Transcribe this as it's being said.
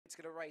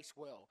It's going to race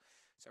well.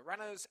 So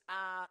runners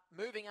are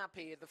moving up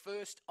here. The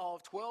first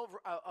of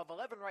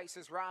 11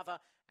 races, rather.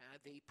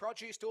 The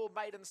Produce Door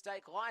Maiden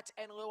Stake, Light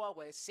and Lure.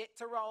 We're set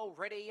to roll.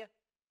 Ready.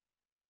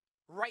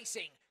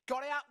 Racing.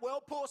 Got out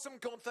well,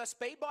 Pawsome Gunther.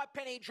 Speed by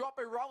Penny Drop,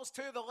 who rolls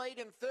to the lead.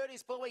 In third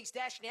is Bluey's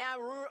Dash, now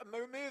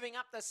moving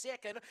up the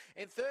second.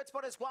 In third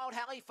spot is Wild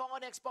Halley,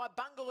 followed next by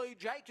Bungaloo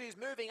Jake, who's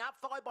moving up,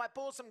 followed by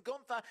Pawsome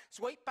Gunther.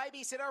 Sweet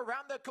Babysitter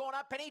around the corner.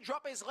 Penny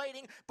Drop is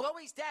leading.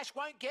 Bluey's Dash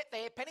won't get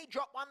there. Penny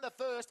Drop won the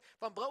first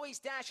from Bluey's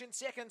Dash in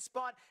second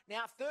spot.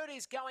 Now third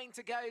is going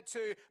to go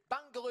to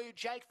Bungaloo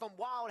Jake from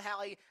Wild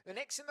Halley. The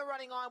next in the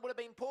running line would have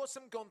been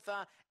Pawsome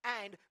Gunther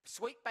and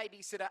Sweet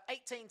Babysitter.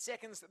 18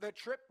 seconds, the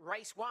trip,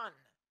 race 1.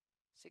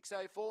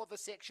 6:04 the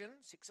section,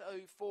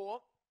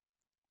 6:04,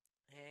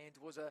 and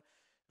was a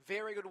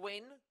very good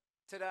win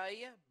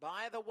today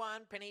by the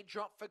one. Penny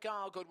Drop for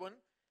Kyle Goodwin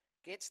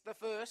gets the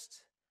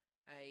first.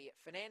 A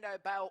Fernando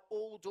Bale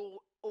all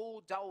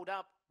dolled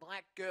up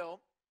black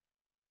girl.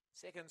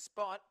 Second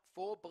spot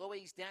for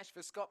Bluey's Dash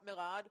for Scott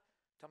Millard.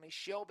 Tommy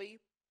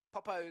Shelby,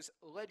 Popo's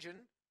Legend,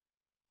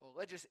 or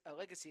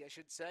Legacy I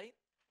should say.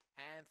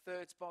 And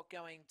third spot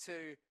going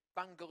to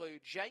Bungaloo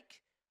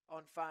Jake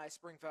on Fire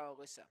Springvale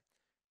Alyssa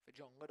for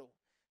John Little.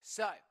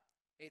 So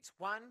it's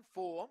 1,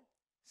 4,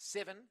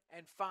 7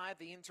 and 5,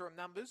 the interim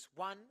numbers.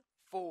 1,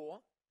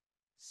 4,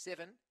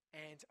 7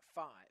 and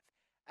 5.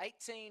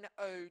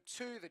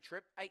 18:02 the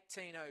trip,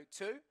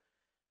 18:02,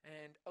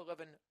 and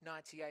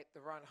 11:98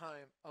 the run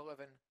home,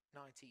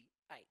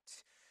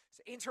 11:98.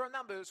 So interim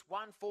numbers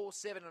 1, 4,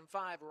 7 and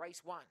 5,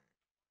 race 1.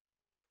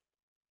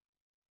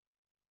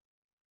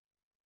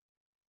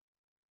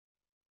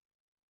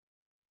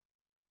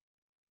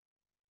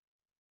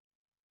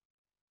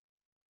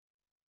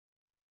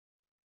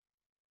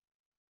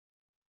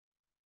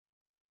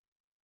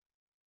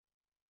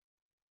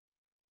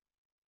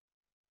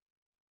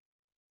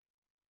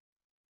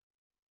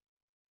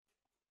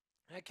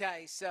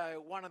 Okay, so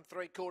 1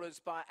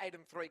 3/4 by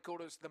 8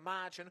 3/4 the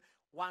margin.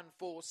 1,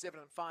 4, 7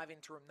 and 5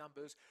 interim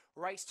numbers.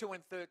 Race 2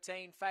 and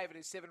 13. Favoured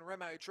is 7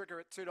 Remo Trigger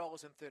at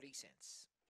 $2.30.